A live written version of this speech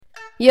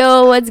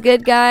Yo, what's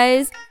good,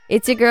 guys?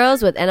 It's your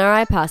girls with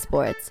NRI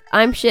passports.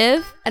 I'm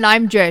Shiv. And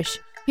I'm Jish.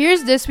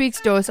 Here's this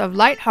week's dose of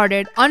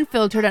lighthearted,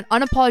 unfiltered, and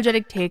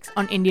unapologetic takes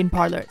on Indian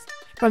parlors.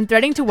 From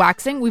threading to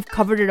waxing, we've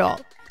covered it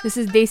all. This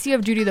is Desi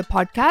of Duty, the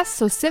podcast,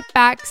 so sit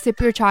back, sip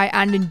your chai,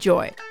 and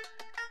enjoy.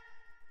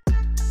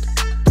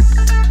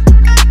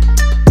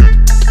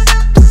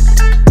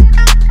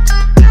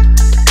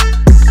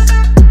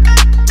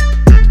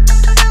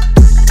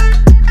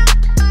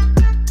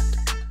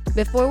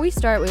 Before we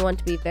start, we want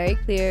to be very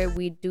clear.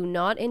 We do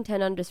not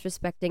intend on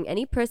disrespecting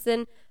any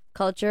person,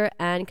 culture,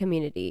 and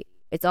community.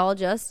 It's all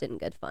just in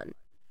good fun.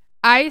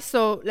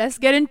 So let's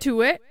get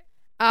into it.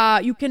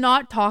 You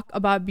cannot talk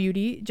about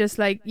beauty, just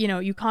like,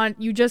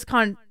 you just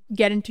can't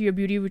get into your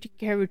beauty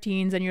care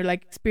routines and your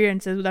like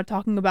experiences without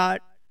talking about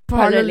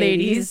parlor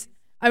ladies.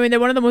 I mean, they're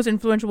one of the most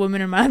influential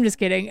women in my, I'm just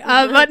kidding.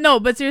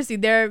 But seriously,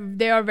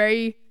 they are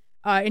very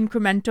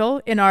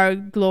incremental in our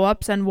glow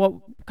ups and what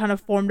kind of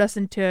formed us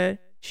into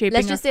shaping.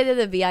 Let's just say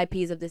they're the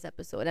VIPs of this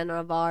episode and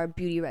of our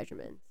beauty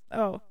regimen.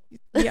 Oh,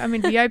 yeah. I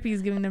mean, VIP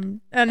is giving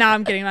them. No,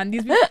 I'm kidding, man.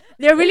 These people,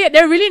 they're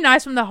really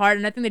nice from the heart,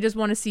 and I think they just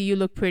want to see you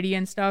look pretty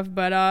and stuff.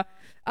 But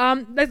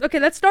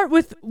let's start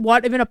with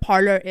what even a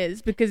parlor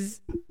is,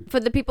 because for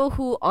the people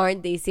who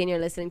aren't Desi and you're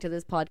listening to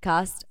this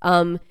podcast,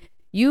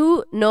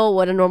 you know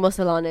what a normal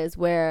salon is,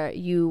 where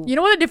you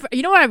know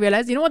what I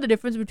realized. You know what the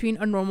difference between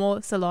a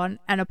normal salon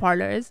and a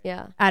parlor is?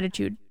 Yeah,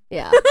 attitude.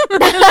 Yeah.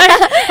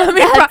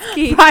 That's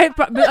key.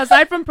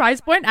 Aside from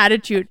price point,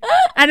 attitude.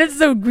 And it's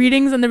the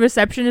greetings and the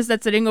receptionist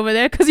that's sitting over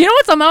there. Because you know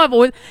what, somehow I've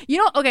always,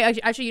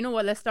 actually, you know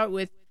what, let's start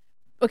with,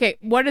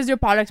 what is your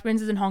parlor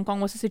experiences in Hong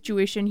Kong? What's the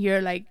situation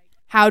here? Like,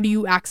 how do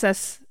you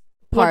access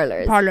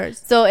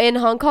parlors? So in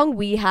Hong Kong,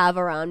 we have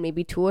around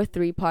maybe 2 or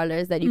 3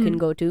 parlors that you can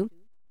go to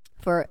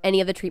for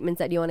any of the treatments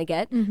that you want to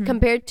get,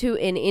 compared to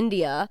in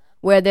India,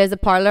 where there's a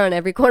parlor on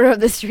every corner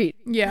of the street.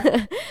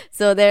 Yeah.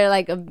 So there are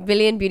like a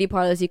billion beauty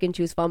parlors you can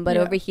choose from. But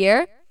over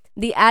here,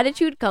 the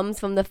attitude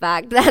comes from the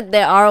fact that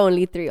there are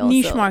only 3 also.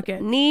 Niche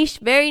market.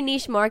 Very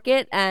niche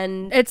market.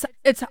 And it's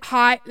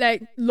high,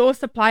 like low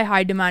supply,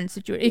 high demand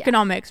situation.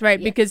 Economics, right?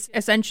 Yes. Because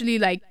essentially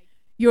like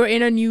you're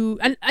in a new...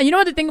 And you know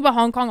what the thing about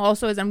Hong Kong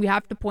also is, and we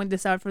have to point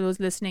this out for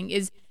those listening,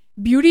 is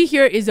beauty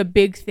here is a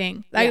big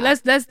thing. Like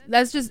let's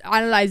just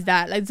analyze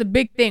that. Like it's a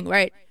big thing,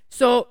 right?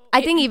 So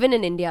I think even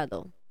in India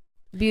though,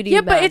 beauty.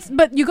 Yeah,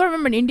 but you gotta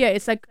remember in India,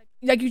 it's like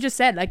you just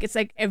said, like it's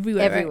like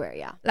everywhere, right?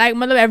 Yeah. Like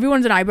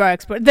everyone's an eyebrow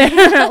expert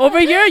there. Over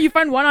here, you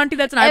find one auntie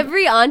that's an eyebrow.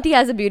 Every auntie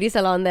has a beauty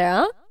salon there,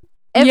 huh?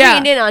 Every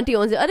Indian auntie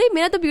owns it. Arey,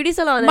 mera to beauty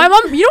salon hai. My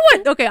mom, you know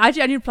what? Okay,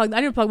 actually, I need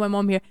to plug my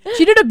mom here.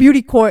 She did a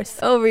beauty course.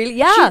 Oh, really?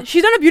 Yeah.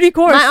 She's done a beauty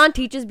course. My aunt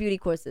teaches beauty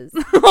courses.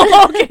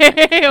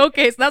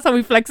 Okay. So that's how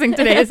we flexing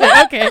today. Is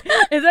that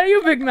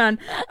you, big man?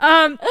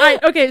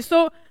 Okay.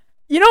 So,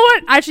 you know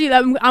what? Actually,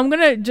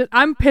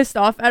 I'm pissed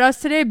off at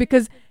us today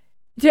because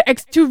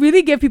to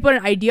really give people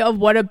an idea of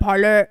what a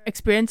parlor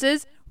experience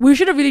is, we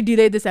should have really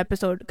delayed this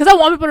episode, because I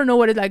want people to know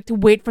what it's like to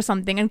wait for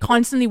something and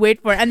constantly wait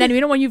for it. And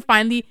then, when you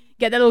finally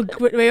get that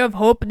little ray of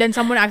hope, then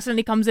someone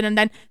accidentally comes in and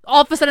then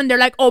all of a sudden they're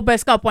like, oh,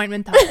 best ka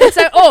appointment tha. It's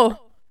like, oh,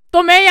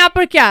 to main yahan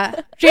par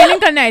kya? Training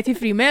karne aayi thi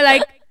free mein?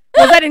 Like,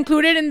 was that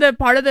included in the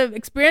part of the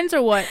experience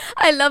or what?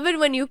 I love it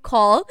when you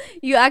call,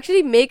 you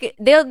actually make it,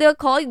 they'll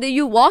call,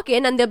 you walk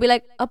in and they'll be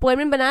like,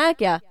 appointment banaya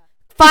kya?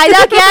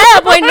 Fayda kya hai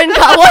appointment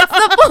ka? What's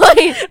the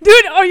point?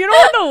 Dude, you know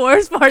what the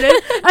worst part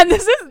is? And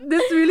this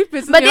really pisses me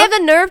off. But they have the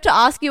nerve to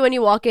ask you when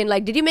you walk in,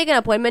 like, did you make an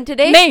appointment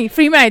today? Nahin,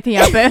 free mein aayi thi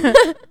yahan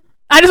pe.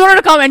 I just wanted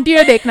to come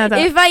enter dekhna tha.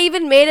 If I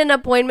even made an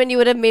appointment, you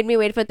would have made me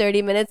wait for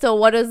 30 minutes. So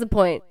what was the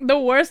point? The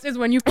worst is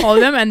when you call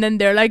them and then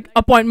they're like,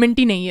 appointment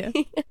hi nahi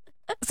hai.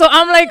 So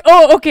I'm like,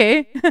 oh,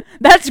 okay.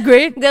 That's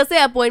great. They'll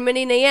say appointment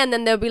hi nahi hai, and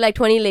then there'll be like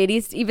 20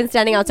 ladies even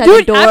standing outside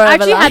the door. I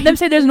actually had them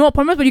say there's no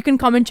appointment, but you can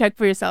come and check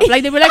for yourself.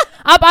 Like they were like,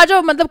 aap aa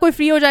jao, matlab koi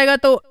free ho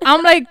jayega. To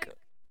I'm like,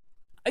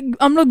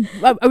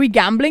 are we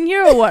gambling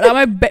here or what?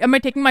 Am I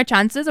taking my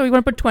chances? Or are we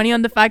going to put 20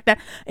 on the fact that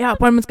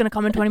appointment's going to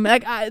come in 20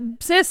 minutes? Like,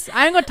 sis,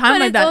 I ain't got time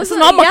like that. This is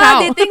not Macau. Yeah,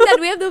 they think that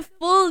we have the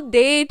full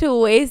day to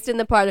waste in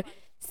the parlor.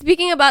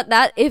 Speaking about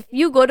that, if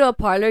you go to a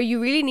parlor,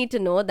 you really need to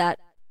know that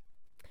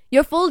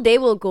your full day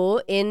will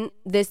go in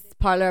this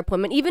parlor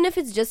appointment. Even if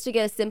it's just to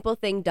get a simple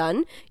thing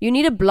done, you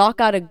need to block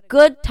out a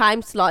good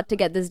time slot to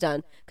get this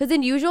done. Because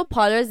in usual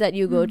parlors that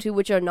you go to,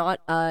 which are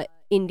not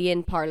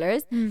Indian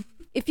parlors,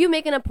 if you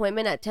make an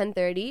appointment at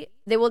 10:30,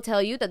 they will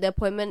tell you that the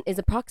appointment is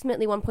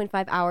approximately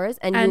 1.5 hours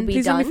and you'll be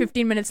please done. Only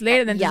 15 minutes late,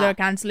 and then there's a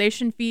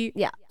cancellation fee.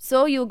 Yeah.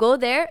 So you go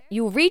there,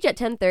 you reach at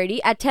 10:30.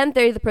 At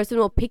 10:30, the person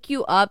will pick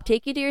you up,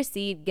 take you to your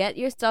seat, get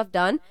your stuff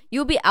done.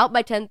 You'll be out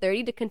by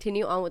 10:30 to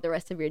continue on with the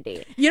rest of your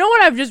day. You know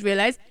what I've just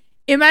realized?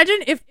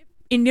 Imagine if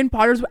Indian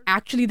parlors were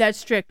actually that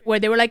strict, where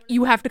they were like,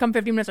 you have to come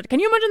 15 minutes later. Can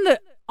you imagine the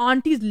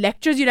auntie's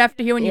lectures you'd have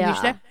to hear when you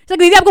reach there? It's like,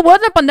 दीदी आपको बोला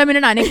था 15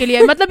 minutes आने के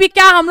लिए. मतलब ये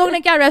क्या हम लोग ने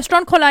क्या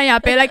restaurant खोला है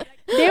यहाँ पे? Like,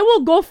 they will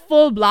go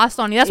full blast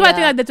on you. That's why I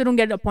think like, that they don't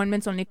get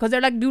appointments only, because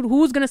they're like, dude,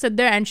 who's gonna sit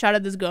there and shout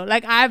at this girl?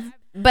 Like,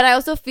 But I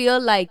also feel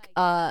like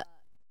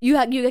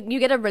you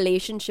get a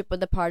relationship with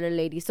the parlor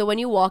lady. So when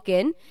you walk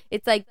in,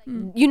 it's like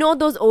you know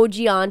those OG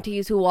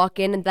aunties who walk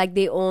in and like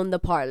they own the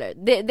parlor.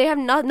 They have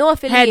no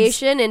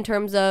affiliation in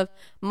terms of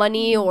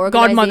money or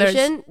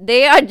organization.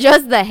 They are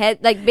just the head.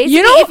 Like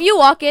basically, if you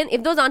walk in,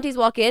 if those aunties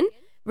walk in,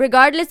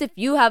 regardless if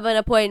you have an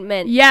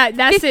appointment,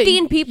 that's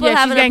 15 people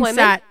have an appointment.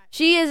 Sat.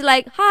 She is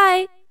like,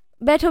 hi.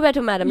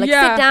 Beto, madam. Like,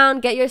 sit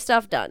down, get your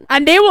stuff done.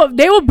 And they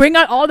will bring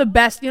out all the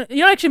best. You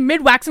know, actually,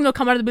 mid-waxing, they'll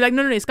come out and be like,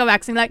 no, iska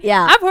waxing. Like,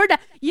 I've heard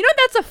that. You know,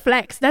 that's a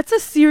flex. That's a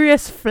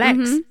serious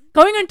flex.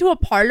 Going into a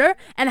parlor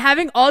and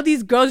having all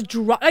these girls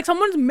drop, like,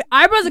 someone's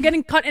eyebrows are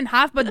getting cut in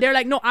half, but they're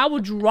like, no, I will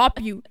drop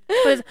you.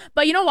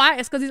 But you know why?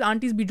 It's because these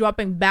aunties be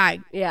dropping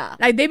bag. Yeah.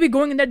 Like, they be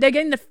going in there, they're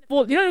getting the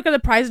full, you know, look at the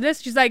price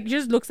list. She's like, she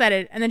just looks at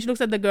it, and then she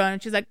looks at the girl,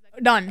 and she's like,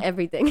 done.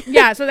 Everything.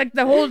 Yeah, so, like,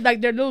 the whole,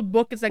 like, their little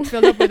book is, like,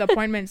 filled up with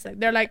appointments. Like,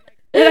 they're like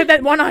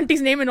that one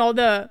auntie's name in all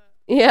the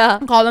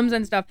columns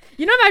and stuff.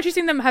 You know, I've actually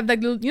seen them have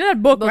like little, you know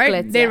that book, booklets,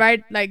 right? They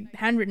write like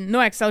handwritten, no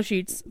Excel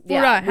sheets.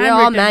 Yeah, we're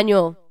all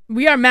manual.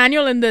 We are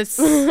manual in this.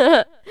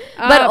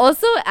 But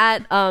also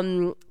at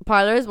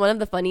parlors, one of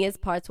the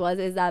funniest parts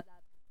is that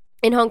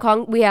in Hong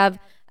Kong we have,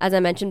 as I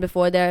mentioned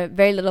before, there are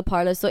very little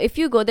parlors. So if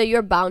you go there,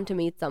 you're bound to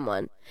meet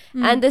someone.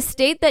 And the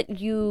state that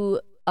you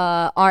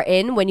are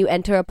in when you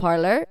enter a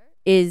parlor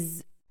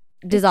is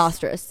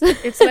disastrous.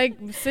 It's like,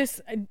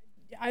 sis,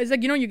 it's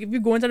like, you know, if you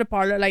go inside a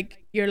parlor, like,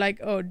 you're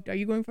like, oh, are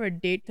you going for a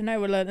date tonight?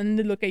 Well, and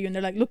they look at you and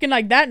they're like, looking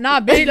like that? Nah,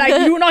 baby, like,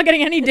 you're not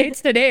getting any dates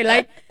today.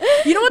 Like,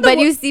 you know what? But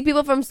you see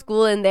people from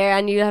school in there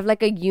and you have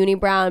like a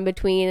unibrow in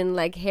between and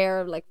like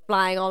hair like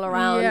flying all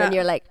around and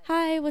you're like,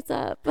 hi, what's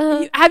up?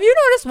 Have you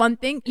noticed one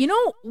thing? You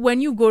know, when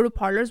you go to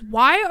parlors,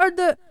 why are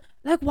the...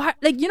 Like, why?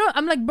 Like, you know,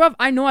 I'm like, bruv,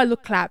 I know I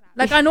look clap.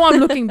 Like, I know I'm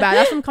looking bad.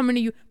 That's why I'm coming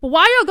to you. But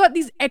why y'all got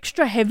these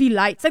extra heavy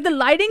lights? Like, the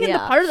lighting in the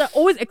parlors are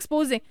always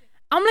exposing.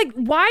 I'm like,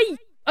 why...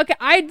 Okay,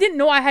 I didn't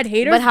know I had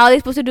haters. But how are they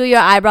supposed to do your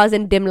eyebrows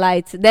in dim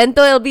lights? Then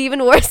though it'll be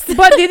even worse.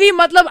 But Didi,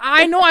 matlab,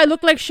 I know I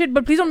look like shit,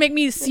 but please don't make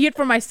me see it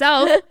for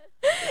myself.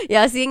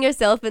 Yeah, seeing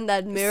yourself in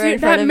that mirror in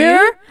front of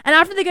you. And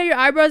after they get your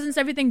eyebrows and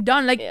everything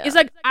done, like, it's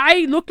like,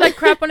 I looked like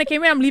crap when I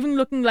came in. I'm leaving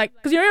looking like...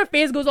 Because you know your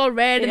face goes all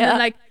red and then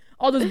like...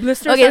 all those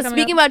blisters. Okay,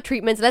 speaking about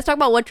treatments, let's talk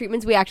about what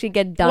treatments we actually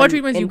get done. What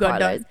treatments you got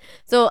done?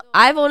 So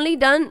I've only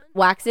done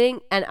waxing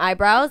and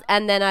eyebrows,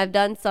 and then I've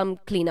done some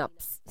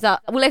cleanups. So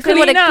we'll explain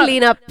what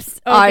cleanups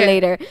are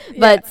later.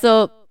 But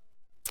so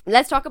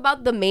let's talk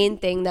about the main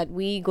thing that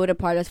we go to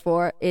parlors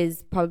for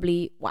is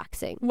probably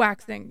waxing.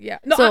 Waxing, yeah.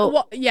 No,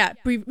 so,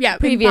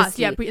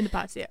 previously. In the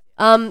past.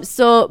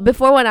 So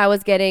before, when I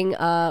was getting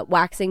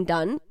waxing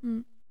done,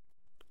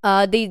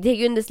 they take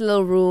you in this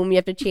little room. You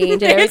have to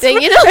change and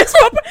everything. You know, it's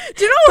proper,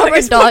 do you know what?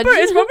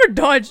 It's proper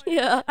dodge.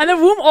 Yeah. And the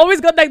room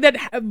always got like that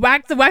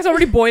wax. The wax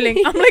already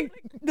boiling. I'm like,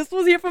 this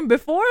was here from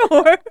before,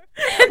 or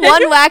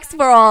one wax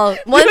for all.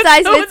 One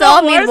size fits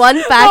all means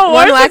one pack.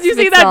 One wax you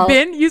see fits that all.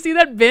 bin? You see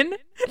that bin?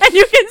 And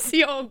you can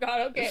see. Oh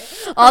God. Okay.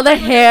 All the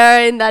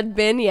hair in that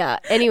bin. Yeah.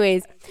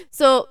 Anyways,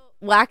 so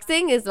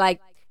waxing is like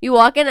you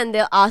walk in and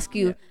they'll ask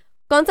you,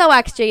 "Kaun sa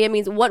wax chahiye?"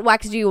 Means what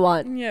wax do you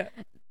want? Yeah.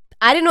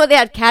 I didn't know they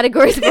had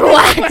categories for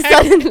wax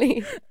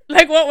suddenly.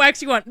 Like, what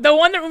wax you want? The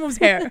one that removes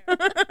hair.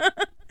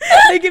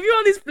 They give you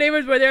all these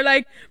flavors where they're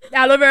like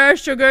aloe vera,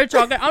 sugar,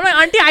 chocolate. I'm like,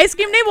 auntie, ice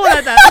cream nahi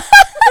bola tha.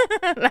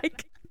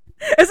 Like,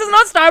 this is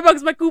not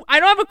Starbucks. I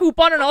don't have a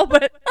coupon and all,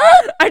 but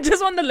I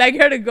just want the leg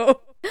hair to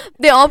go.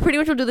 They all pretty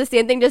much will do the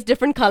same thing, just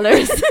different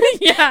colors.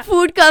 Yeah.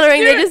 Food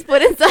coloring, they just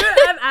put inside.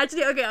 I've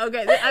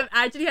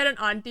actually had an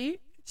auntie.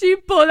 She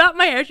pulled out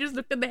my hair. She just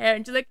looked at the hair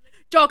and she's like,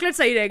 chocolate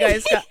sahi rahega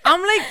iska.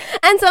 I'm like...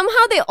 And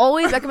somehow they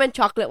always recommend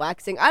chocolate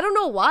waxing. I don't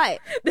know why.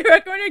 They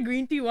recommended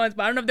green tea once,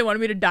 but I don't know if they wanted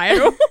me to diet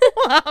or...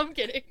 I'm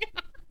kidding.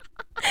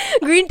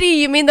 Green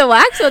tea, you mean the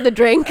wax or the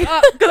drink?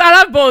 Because I'll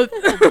have both.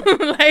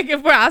 Like,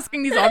 if we're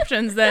asking these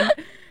options, then...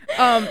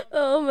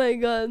 oh my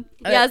God.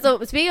 Yeah,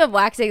 so speaking of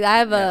waxing, I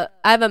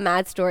have a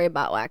mad story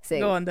about waxing.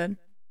 Go on then.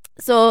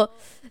 So,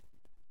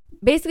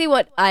 basically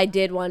what I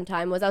did one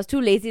time was I was too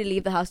lazy to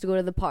leave the house to go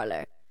to the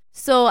parlor.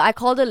 So I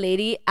called a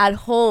lady at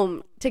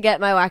home to get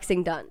my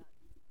waxing done.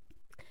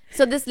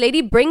 So this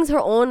lady brings her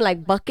own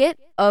like bucket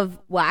of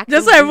wax.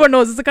 Just so everyone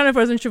knows, this is the kind of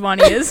person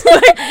Shivani is.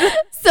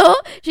 So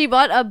she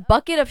bought a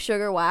bucket of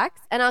sugar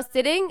wax, and I was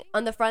sitting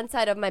on the front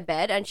side of my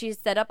bed, and she's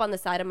set up on the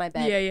side of my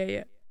bed.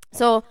 Yeah.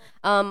 So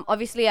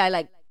obviously I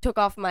like took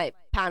off my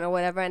pan or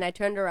whatever, and I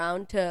turned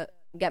around to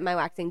get my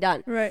waxing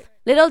done. Right.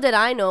 Little did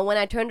I know, when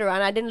I turned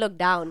around, I didn't look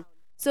down.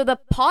 So the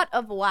pot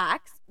of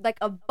wax, like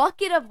a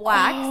bucket of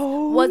wax,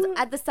 was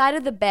at the side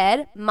of the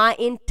bed. My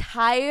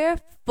entire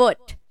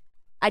foot,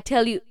 I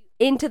tell you,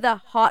 into the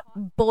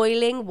hot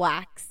boiling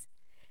wax.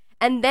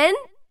 And then,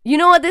 you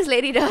know what this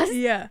lady does?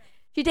 Yeah.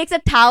 She takes a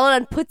towel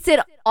and puts it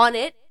on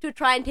it to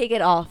try and take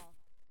it off.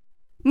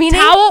 Meaning,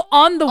 towel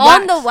on the wax?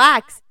 On the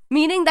wax.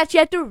 Meaning that she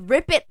had to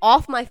rip it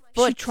off my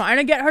foot. She trying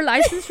to get her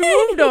license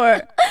removed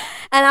or?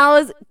 And I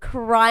was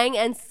crying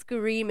and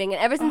screaming.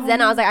 And ever since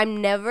then, I was like,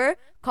 I'm never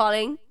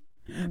calling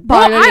Bro,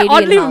 parlor I lady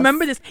oddly in-house.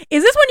 remember this.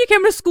 Is this when you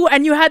came to school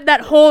and you had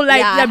that whole like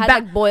yeah, I that had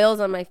like boils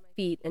on my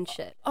feet and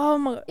shit. Oh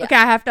my. Yeah. Okay,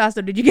 I have to ask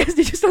though. Did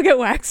you still get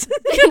wax?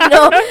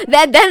 No,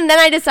 then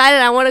I decided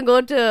I want to go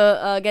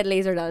to get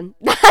laser done.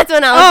 That's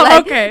when I was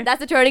like, okay.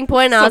 That's a turning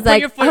point. So I was put like,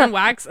 your foot in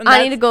wax. And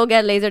I need to go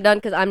get laser done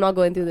because I'm not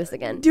going through this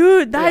again.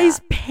 Dude, that Yeah.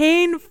 is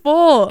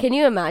painful. Can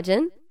you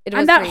imagine? It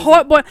was And that crazy.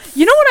 hot boy.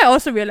 You know what I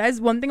also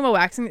realized? One thing about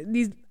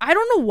waxing, I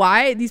don't know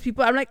why these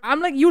people. I'm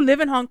like, you live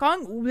in Hong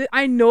Kong.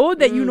 I know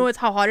that you know it's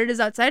how hot it is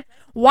outside.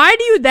 Why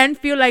do you then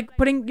feel like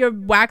putting your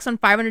wax on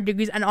 500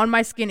 degrees and on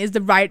my skin is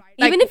the right?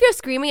 Like, Even if you're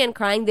screaming and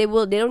crying, they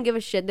don't give a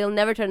shit. They'll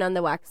never turn on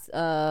the wax.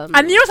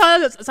 and you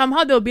know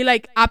somehow they'll be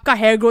like, "Aapka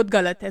hair growth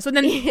galat hai." So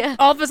then Yeah.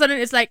 all of a sudden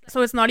it's like,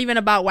 so it's not even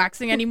about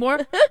waxing anymore.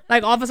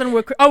 Like all of a sudden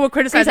we're criticizing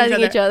criticizing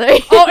each other.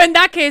 each other. Oh, in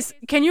that case,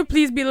 can you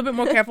please be a little bit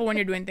more careful when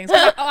you're doing things?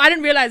 'Cause I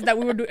didn't realize that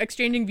we were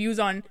exchanging views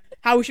on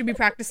how we should be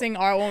practicing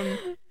our own.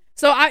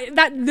 So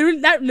that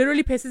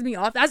literally pisses me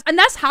off.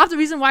 That's half the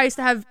reason why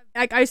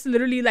I used to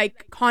literally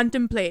like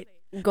contemplate.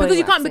 Because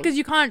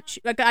you can't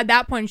like at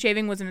that point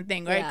shaving wasn't a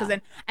thing, right?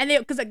 Yeah.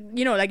 Because like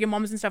you know, like your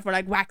moms and stuff were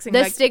like waxing.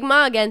 The like,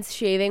 stigma against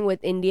shaving with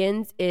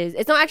Indians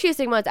it's not actually a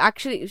stigma. It's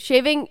actually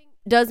shaving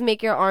does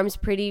make your arms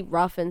pretty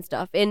rough and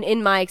stuff.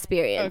 In my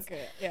experience.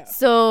 okay, yeah.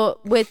 So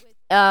with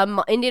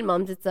Indian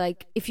moms, it's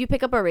like if you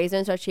pick up a razor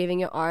and start shaving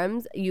your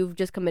arms, you've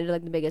just committed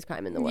like the biggest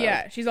crime in the world.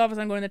 Yeah, she's all of a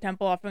sudden going to the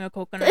temple offering a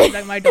coconut. She's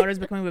like, my daughter's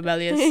becoming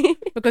rebellious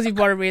because you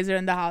bought a razor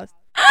in the house.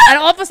 And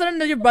all of a sudden,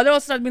 your brother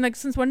also starts being like,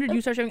 since when did you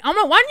start shaving? I'm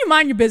like, why don't you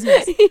mind your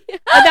business?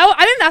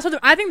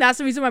 I think that's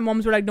the reason why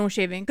moms were like, no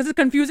shaving, because it's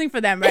confusing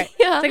for them, right?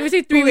 Yeah. It's like we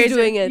see three Who's ways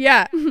doing it?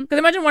 Yeah, because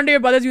imagine one day your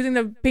brother's using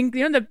the pink,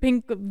 you know,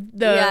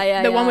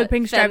 the one with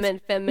pink stripes,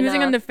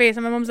 using on the face,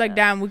 and my mom's like,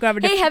 damn, we gotta have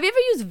a Hey, different. have you ever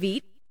used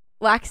Veet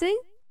waxing?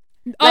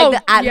 Oh,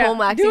 Like the at-home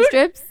waxing Dude,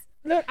 strips?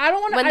 Look, I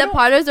don't want to. When the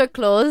parlors are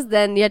closed,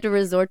 then you have to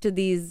resort to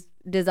these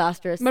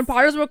disastrous. When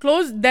parlors were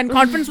closed, then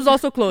conference was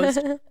also closed.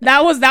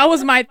 That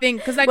was my thing,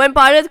 because like When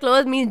parlors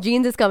closed means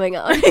jeans is coming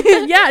out.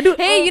 yeah, dude.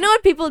 Hey, you know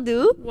what people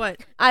do? What?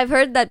 I've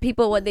heard that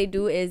what they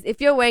do is if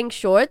you're wearing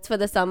shorts for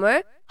the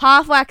summer,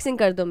 half waxing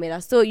kar do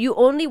mera. So you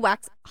only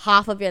wax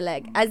half of your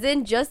leg, as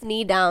in just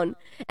knee down.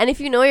 And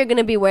if you know you're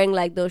gonna be wearing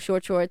like those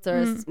short shorts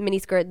or mini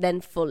skirt, then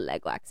full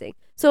leg waxing.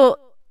 So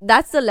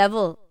that's the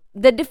level.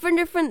 The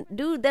different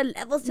dude. There are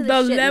levels to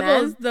this shit,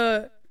 levels, man.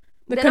 the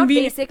They're not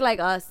convenience. basic like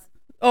us.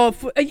 Full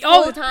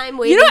time you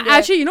waiting know, there.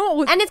 actually, you know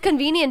what? And it's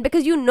convenient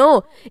because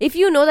if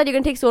you know that you're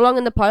gonna take so long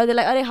in the parlor, they're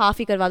like, "Arey, half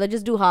hi karwa do,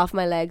 just do half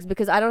my legs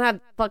because I don't have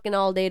fucking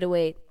all day to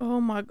wait." Oh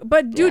my god!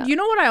 But dude, Yeah. you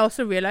know what I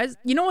also realized?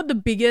 You know what the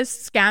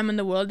biggest scam in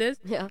the world is?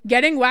 Yeah.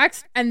 Getting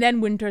waxed and then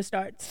winter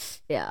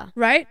starts, Yeah.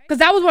 right? Because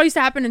that was what used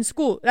to happen in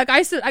school. Like I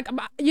used to, like,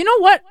 you know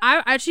what?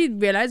 I actually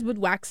realized with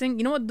waxing,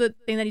 you know what the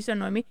thing that used to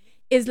annoy me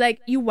is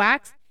like you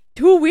wax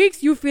 2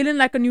 weeks, you feeling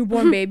like a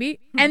newborn baby,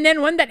 and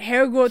then when that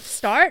hair growth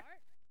start,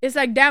 it's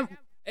like, damn,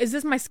 is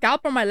this my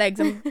scalp or my legs?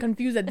 I'm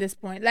confused at this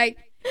point. Like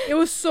it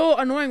was so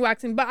annoying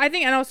waxing. But I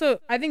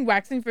think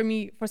waxing for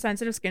me, for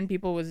sensitive skin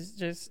people, was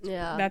just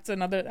that's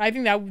another. I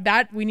think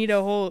that we need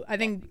a whole. I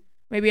think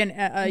maybe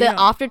the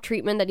after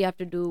treatment that you have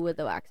to do with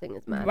the waxing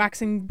is mad.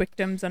 Waxing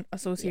Victims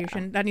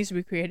Association that needs to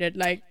be created.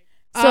 Like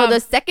so the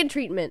second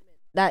treatment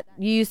that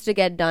you used to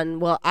get done,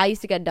 well, I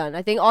used to get done.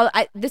 I think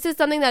this is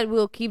something that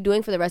we'll keep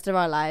doing for the rest of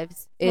our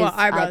lives. Is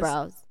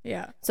eyebrows.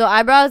 Yeah. So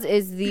eyebrows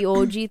is the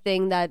OG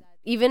thing that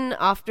even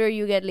after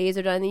you get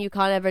laser done, you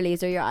can't ever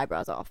laser your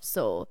eyebrows off.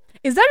 So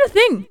is that a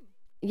thing?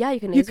 Yeah, you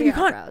can laser your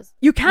eyebrows.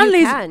 You can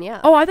laser.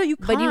 Yeah. Oh, I thought you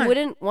can't. But you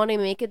wouldn't want to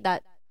make it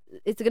that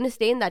it's gonna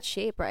stay in that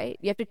shape, right?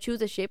 You have to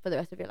choose a shape for the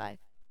rest of your life.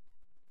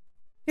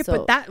 Yeah,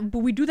 So- but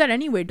we do that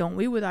anyway, don't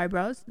we, with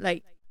eyebrows?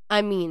 Like,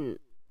 I mean,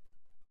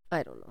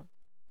 I don't know.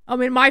 I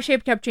mean, my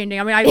shape kept changing.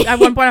 I mean, at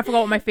one point I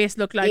forgot what my face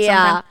looked like.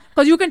 Yeah.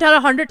 Because you can tell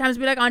 100 times,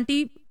 be like,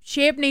 auntie,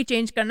 shape nahi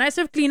change karna. I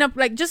sort clean up,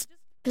 like, just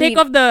take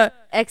off the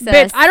Excess.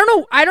 bits. I don't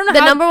know. The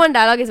how, number one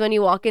dialogue is when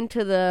you walk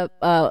into the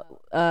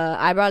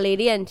eyebrow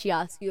lady and she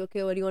asks you,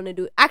 okay, what do you want to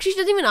do? Actually, she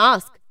doesn't even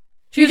ask.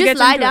 She You just gets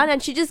lie into down it.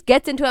 and she just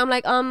gets into it. I'm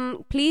like,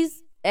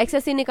 please,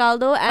 excess hi nikal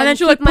do and then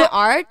she'll, keep like, my put-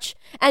 arch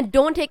and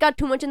don't take out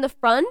too much in the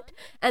front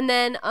and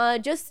then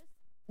just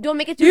don't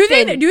make it too Do you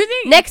thin.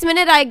 think? Next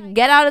minute I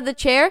get out of the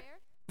chair,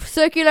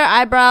 circular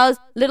eyebrows,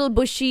 little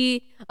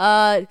bushy,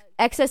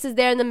 excess is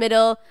there in the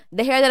middle.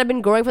 The hair that I've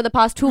been growing for the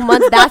past 2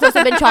 months, that's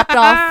also been chopped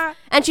off.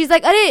 And she's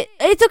like, "Arey,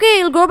 it's okay,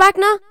 it'll grow back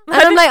now."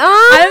 And I'm like,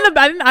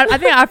 I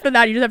think after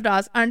that you just have to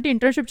ask, auntie,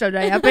 internship chal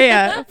raha hai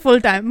yahan pe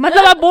full time.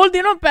 Matlab aap bol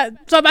diyo na,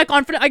 so my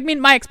confidence. I mean,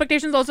 my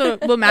expectations also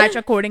will match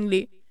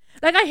accordingly.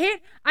 Like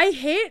I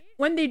hate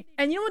when they,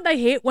 and you know what I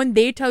hate, when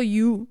they tell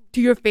you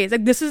to your face,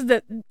 like, this is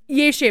the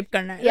ye shape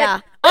karna hai. Yeah.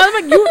 Like,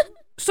 I'm like,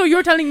 so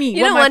you're telling me.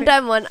 You know, one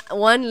time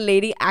one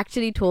lady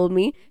actually told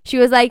me, she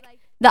was like,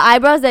 the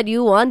eyebrows that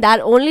you want,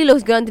 that only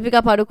looks good on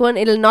Deepika Padukone,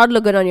 it'll not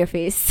look good on your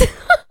face.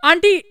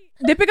 Auntie,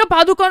 Deepika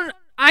Padukone,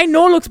 I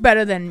know looks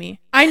better than me.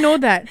 I know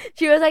that.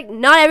 She was like,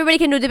 not everybody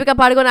can do Deepika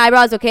Padukone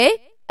eyebrows, okay?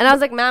 And I was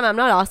like, ma'am, I'm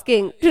not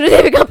asking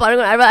to become part of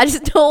an eyebrow. I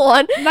just don't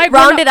want Like,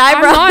 rounded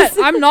eyebrows.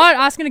 I'm not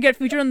asking to get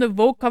featured on the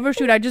Vogue cover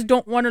shoot. I just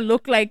don't want to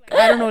look like,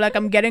 I don't know, like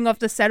I'm getting off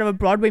the set of a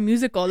Broadway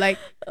musical. Like,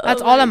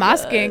 that's all I'm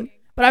asking.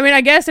 But I mean,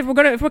 I guess if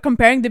we're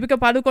comparing Deepika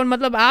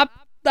Padukone,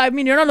 I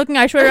mean, you're not looking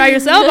Aishwarya Rai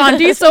yourself,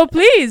 auntie. So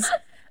please,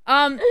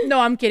 no,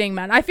 I'm kidding,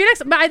 man. I feel like,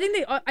 but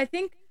I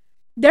think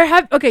there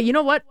have. Okay, you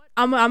know what?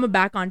 I'm a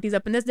back aunties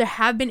up in this. There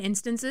have been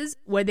instances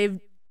where they've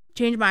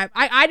changed my.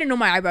 I didn't know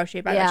my eyebrow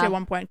shape actually at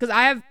one point because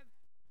I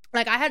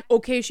had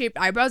okay shaped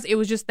eyebrows. It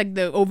was just like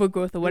the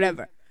overgrowth or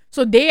whatever.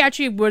 So they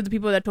actually were the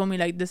people that told me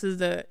like this is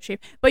the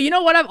shape. But you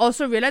know what? I've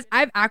also realized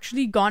I've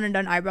actually gone and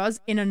done eyebrows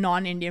in a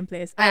non-Indian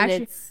place.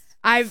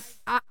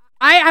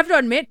 I have to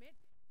admit,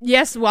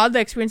 yes, while the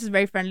experience is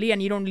very friendly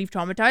and you don't leave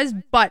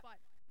traumatized, but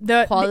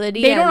the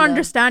quality they don't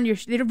understand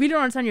they really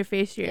don't understand your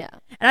face shape.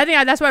 And I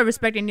think that's why I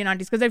respect Indian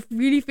aunties because I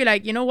really feel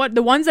like, you know what,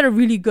 the ones that are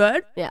really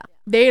good,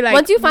 they like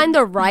once you find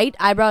the right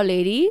eyebrow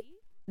lady,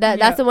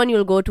 that's the one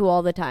you'll go to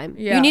all the time.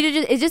 You need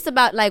to it's just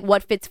about like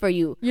what fits for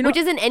you, which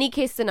is in any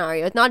case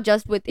scenario. It's not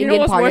just with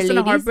Indian parlor ladies. You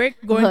know what's worse than a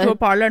heartbreak? Going to a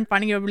parlor and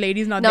finding your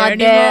lady's not there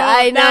there. anymore.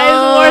 I know.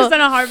 That is worse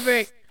than a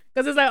heartbreak.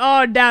 Because it's like,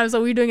 oh damn,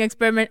 so we're doing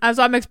experiment.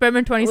 So I'm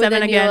experiment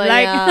 27 again. One,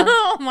 like,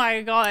 oh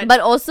my god.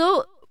 But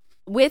also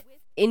with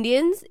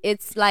Indians,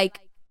 it's like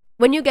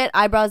when you get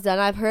eyebrows done,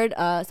 I've heard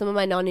some of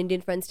my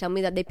non-Indian friends tell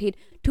me that they paid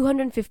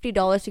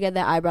 $250 to get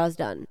their eyebrows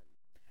done.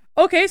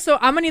 Okay, so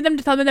I'm gonna need them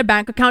to tell me their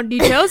bank account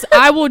details.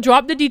 I will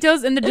drop the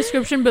details in the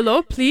description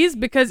below, please,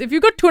 because if you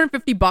got $250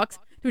 to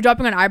be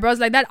dropping on eyebrows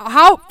like that,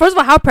 first of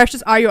all, how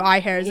precious are your eye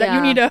hairs that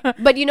you need to?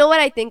 But you know what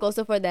I think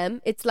also for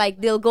them, it's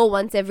like they'll go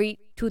once every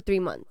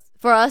 2-3 months.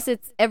 For us,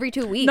 it's every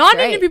 2 weeks.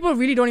 Non-Indian people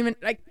really don't even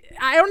like.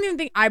 I don't even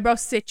think eyebrow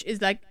stitch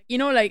is like, you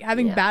know, like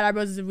having bad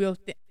eyebrows is a real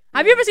thing.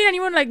 Have you ever seen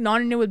anyone like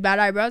non-Indian with bad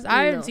eyebrows?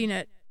 I haven't seen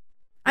it.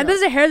 And because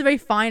their hair is very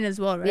fine as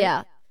well, right?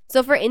 Yeah.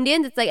 So for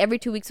Indians, it's like every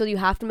 2 weeks, so you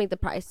have to make the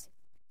price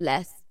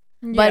less.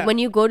 But when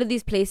you go to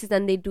these places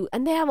and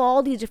they have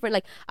all these different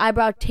like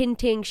eyebrow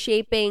tinting,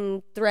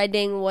 shaping,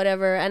 threading,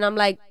 whatever, and I'm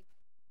like,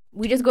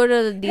 we just go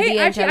to the DD and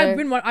actually, tell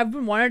her, I've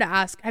been wanted to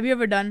ask. Have you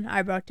ever done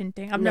eyebrow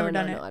tinting? I've never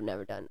done it. No, I've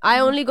never done. I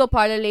only go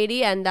parlor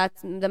lady, and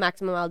that's the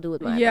maximum I'll do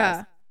with my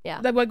eyebrows.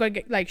 Yeah.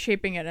 Like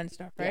shaping it and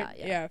stuff, right?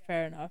 Yeah.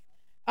 Fair enough.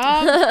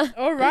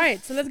 All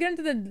right. So let's get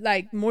into the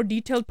like more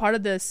detailed part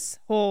of this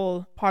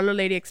whole parlor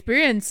lady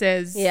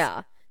experiences.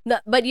 Yeah.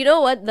 But you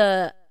know what?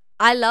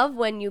 I love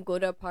when you go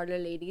to a parlor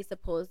lady,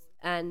 suppose,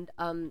 and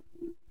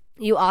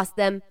you ask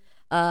them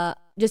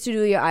just to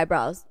do your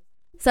eyebrows.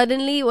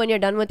 Suddenly, when you're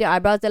done with your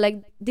eyebrows, they're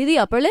like, Didi,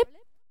 upper lip?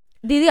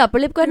 Didi, upper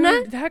lip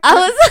karna hai? I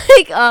was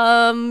like,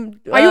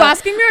 are you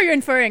asking me or are you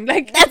inferring?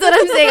 Like, that's what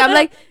I'm saying. I'm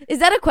like, is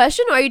that a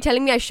question or are you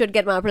telling me I should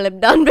get my upper lip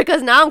done?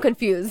 Because now I'm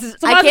confused.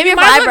 So I came here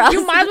for eyebrows.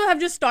 You might as well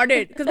have just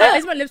started. Because at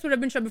least my lips would have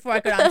been shut before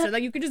I could answer.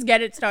 Like, you could just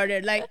get it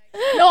started. Like,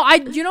 no,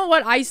 you know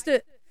what?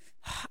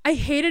 I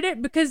hated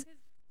it because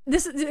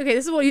this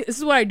is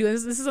what I do.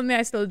 This is something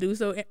I still do.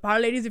 So parlor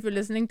ladies, if you're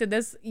listening to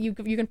this, you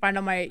can find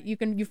out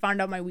you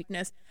found out my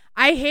weakness.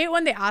 I hate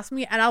when they ask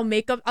me and I'll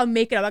make it up.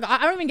 Like,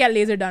 I don't even get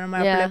laser done on my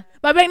upper lip.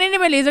 But I'm like, nahi,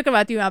 main laser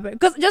karwati hu yahan pe.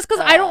 Because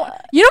I don't,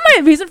 you know,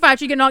 my reason for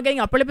actually not getting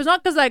upper lip is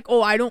not because like,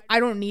 oh, I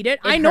don't need it.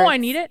 I know I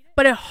need it,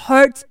 but it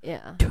hurts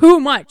too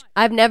much.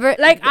 I've never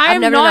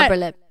done upper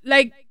lip.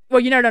 Like, well,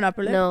 you never done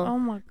upper lip? No. Oh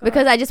my god.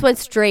 Because I just went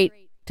straight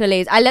to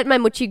laser. I let my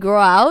mochi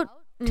grow out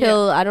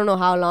till I don't know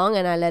how long,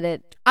 and I let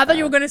it. I thought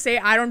you were gonna say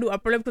I don't do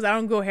upper lip because I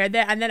don't grow hair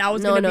there, and then I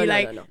was gonna be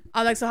like,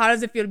 I was like, so how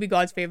does it feel to be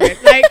God's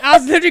favorite? Like, I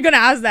was literally gonna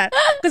ask that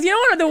because you know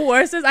what the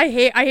worst is? I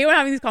hate when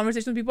having these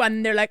conversations with people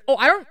and they're like, oh,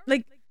 I don't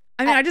like.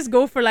 I mean, I just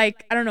go for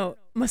like, I don't know,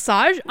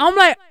 massage. I'm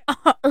like,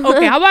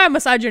 okay, how about I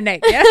massage your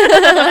neck? Yeah,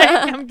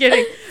 like, I'm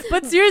kidding,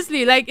 but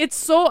seriously, like, it's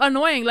so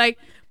annoying. Like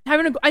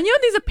having to go, and you know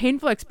these are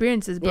painful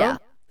experiences, bro.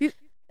 Yeah.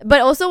 But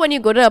also when you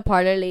go to a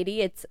parlor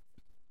lady,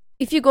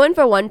 if you go in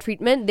for one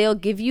treatment, they'll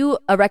give you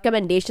a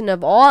recommendation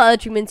of all other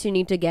treatments you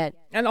need to get.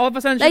 And all of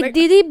a sudden, like,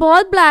 Didi,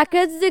 bahut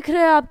blackheads dikh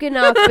rahe aapke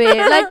naak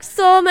pe. Like,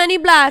 so many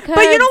blackheads.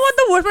 But you know what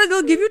the worst part is?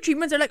 They'll give you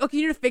treatments. They're like, okay,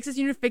 you need to fix this,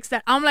 you need to fix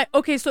that. I'm like,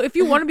 okay, so if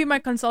you want to be my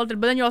consultant,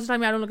 but then you also tell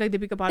me I don't look like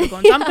Deepika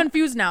Padukone. So I'm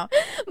confused now.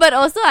 But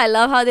also, I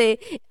love how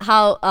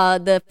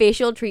the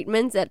facial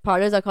treatments at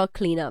parlors are called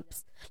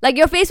cleanups. Like,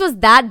 your face was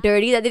that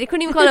dirty that they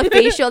couldn't even call it a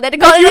facial. They had to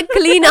call it a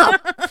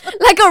cleanup.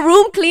 Like a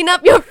room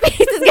cleanup, your face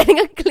is getting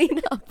a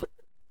cleanup.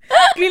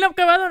 Cleanup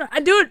karwa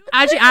do. Dude,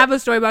 actually I have a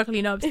story about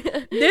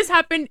cleanups. This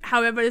happened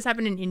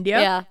in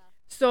India. Yeah.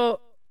 So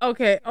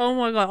okay, oh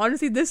my god,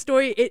 honestly this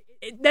story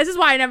this is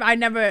why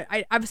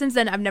I've since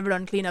then I've never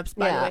done cleanups,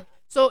 by the way.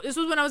 So this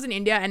was when I was in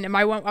India and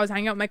I was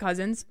hanging out with my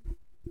cousins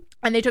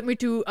and they took me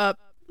to a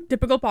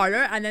typical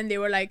parlor and then they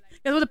were like,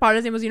 guess what the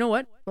parlor's name was? You know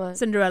what?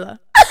 Cinderella.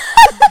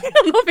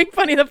 I'm not being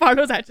funny, the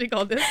parlor was actually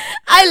called this.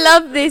 I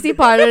love Desi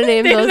parlor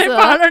names also.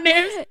 Parlor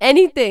names.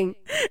 Anything.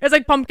 It's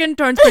like pumpkin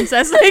turns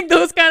princess, like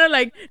those kind of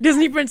like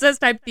Disney princess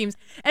type themes.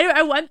 Anyway,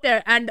 I went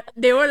there and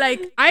they were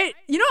like, I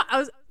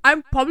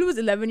probably was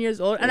 11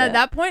 years old and at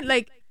that point,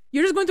 like,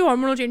 you're just going through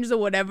hormonal changes or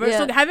whatever. Yeah.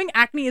 So having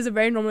acne is a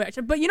very normal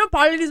reaction. But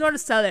parlor ladies want to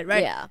sell it,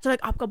 right? Yeah. So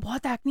like, आपका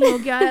बहुत acne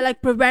हो गया है,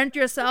 like prevent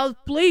yourself,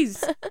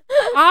 please.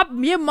 आप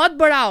ये मत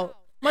बढ़ाओ.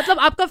 मतलब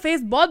आपका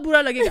face बहुत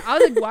बुरा लगेगा. I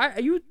was like, why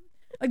are you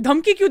like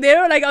धमकी क्यों दे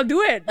रहे हो? Like, I'll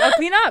do it. I'll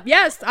clean up.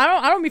 Yes,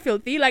 I don't be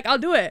filthy. Like, I'll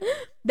do it.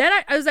 Then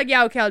I was like,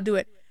 yeah, okay, I'll do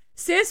it.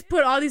 Sis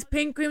put all these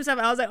pink cream stuff.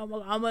 I was like, oh my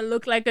god, I'm gonna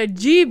look like a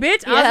G,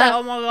 bitch. I was like,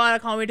 oh my god, I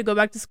can't wait to go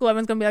back to school.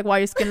 Everyone's gonna be like, wow,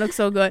 your skin looks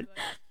so good.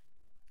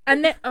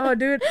 And then, oh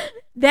dude,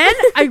 then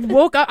I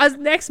woke up.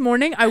 Next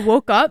morning, I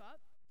woke up.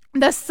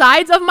 The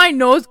sides of my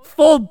nose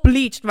full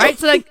bleached, right?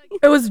 So like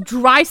it was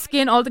dry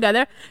skin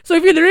altogether. So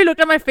if you literally looked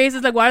at my face,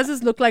 it's like, why does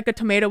this look like a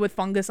tomato with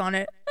fungus on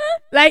it?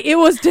 Like it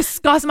was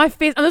disgusting. My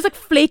face, and there's like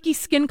flaky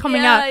skin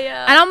coming out.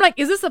 Yeah. And I'm like,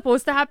 is this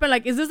supposed to happen?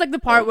 Like, is this like the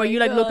part where you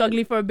like look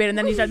ugly for a bit and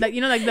then you start like,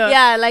 like the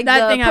like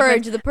that the thing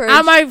purge, happens. the purge.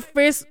 And my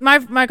face,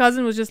 my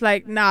cousin was just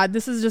like, nah,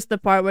 this is just the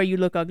part where you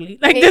look ugly.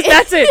 Like this,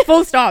 that's it,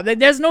 full stop. Like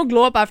there's no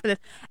glow up after this.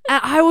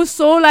 And I was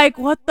so like,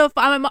 what the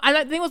fuck? I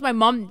think it was my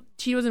mom.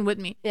 She wasn't with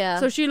me. Yeah.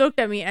 So she looked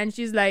at me and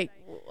she's like,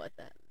 what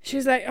the?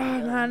 She's like, oh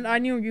man, I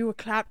knew you were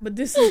clapped, but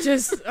this is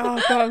just,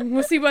 oh god,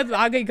 musibat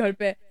aa gayi ghar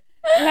pe.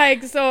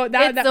 Like, so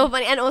It's so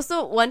funny. And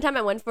also, one time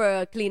I went for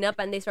a cleanup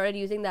and they started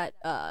using that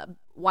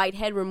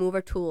whitehead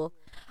remover tool.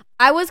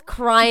 I was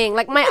crying.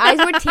 Like, my eyes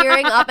were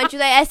tearing up and she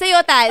was like, aise hi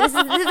hota hai. This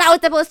is how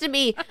it's supposed to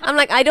be. I'm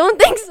like, I don't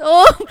think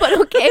so, but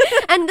okay.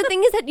 And the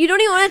thing is that you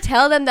don't even want to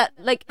tell them that,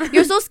 like,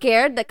 you're so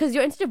scared that because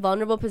you're in such a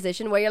vulnerable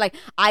position where you're like,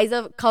 eyes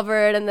are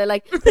covered and they're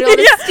like, putting all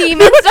this steam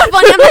and stuff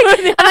on you.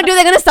 I'm like, dude,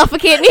 they're going to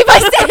suffocate me if I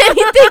say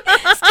anything.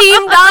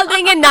 Steam dal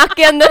denge naak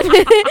ke andar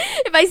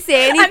if I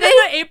say anything. And then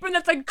the apron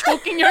that's like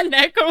choking your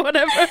neck or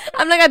whatever.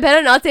 I'm like, I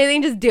better not say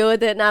anything, just deal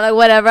with it now. Like,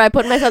 whatever, I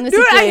put myself in the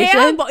Dude, situation. I hate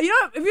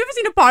how, have you ever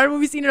seen a horror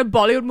movie scene in a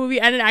Bollywood movie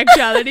and in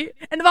actuality?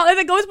 And the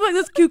like goes for like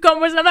this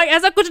cucumbers and I'm like,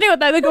 aisa kuch nahi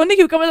hota hai. Like only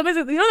cucumbers.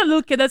 The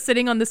little kid that's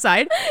sitting on the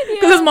side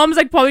because his mom's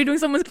like probably doing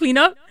someone's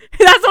cleanup.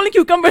 That's only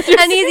cucumbers.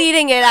 And he's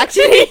eating it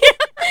actually.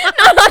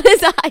 Not on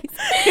his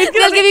eyes.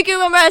 They'll give you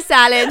cucumber as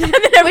salad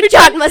with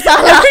chaat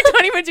masala. Every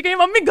 20 minutes you go,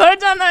 mummy ghar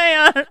jana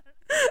hai yaar.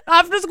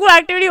 After school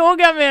activity ho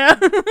gaya mera.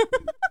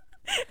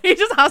 He's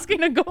just asking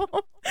to go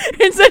home.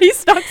 Instead he's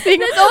stuck seeing.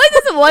 There's always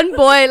this one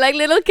boy, like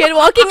little kid,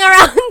 walking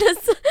around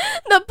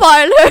the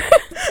parlor.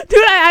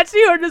 Dude, I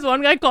actually heard this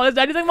one guy call his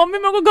dad. He's like, "Mummy,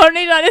 meko ghar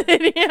nahi jaane de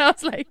rahi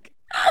hai."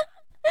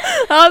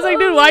 I was like,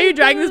 dude, why are you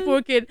dragging this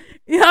poor kid?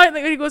 Like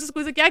when he goes to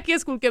school, he's like, "Kya kiya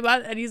school ke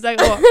baad?" And he's like,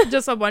 "Oh,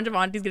 just a bunch of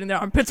aunties getting their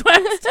armpits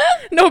waxed.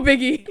 No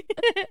biggie."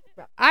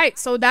 Alright,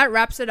 so that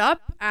wraps it up.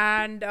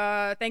 And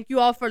thank you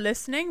all for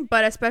listening,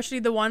 but especially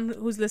the one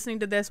who's listening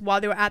to this while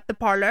they were at the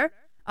parlor.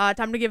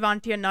 Time to give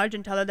auntie a nudge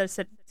and tell her to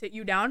sit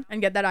you down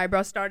and get that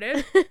eyebrow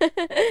started.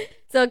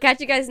 So catch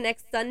you guys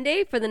next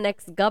Sunday for the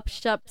next Gup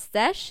Shup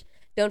sesh.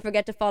 Don't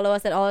forget to follow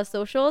us at all our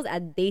socials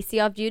at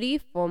Desi Off Duty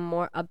for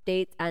more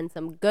updates and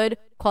some good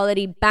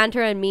quality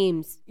banter and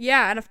memes.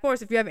 Yeah, and of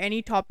course, if you have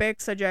any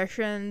topics,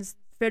 suggestions,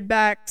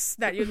 feedbacks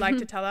that you'd like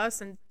to tell us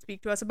and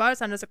speak to us about,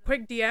 send us a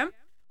quick DM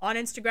on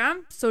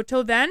Instagram. So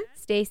till then,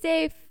 stay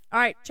safe.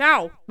 Alright,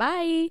 ciao.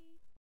 Bye.